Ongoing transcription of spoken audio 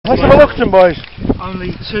Let's have a look at them, boys.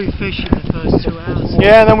 Only 2 fish in the first 2 hours.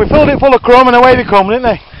 Yeah, and then we filled it full of crumb and away they come, didn't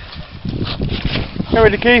they? Get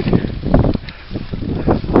ready, Keith.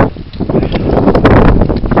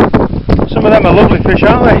 Some of them are lovely fish,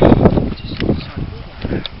 aren't they?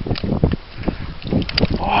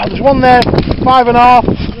 Oh, there's one there, 5.5,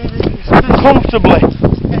 comfortably.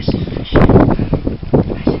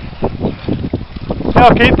 Yeah,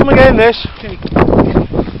 Keith, come again, this.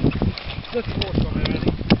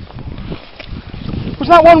 Was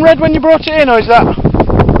that one red when you brought it in, or is that?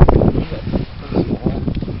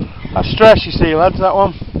 That's stress, you see, lads, that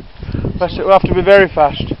one. It will have to be very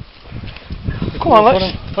fast. Come on,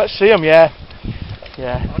 let's see them, yeah.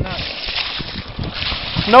 Yeah.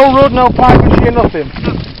 No rud, no pipe machine, nothing.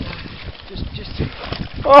 Just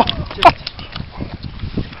oh.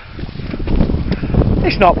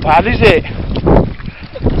 It's not bad, is it?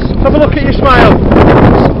 Have a look at your smile.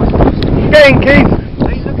 Get in, Keith.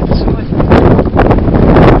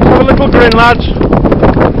 Have a little grin, lads.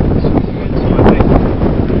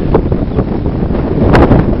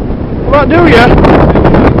 Will that do you?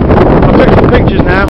 I'll take some pictures now.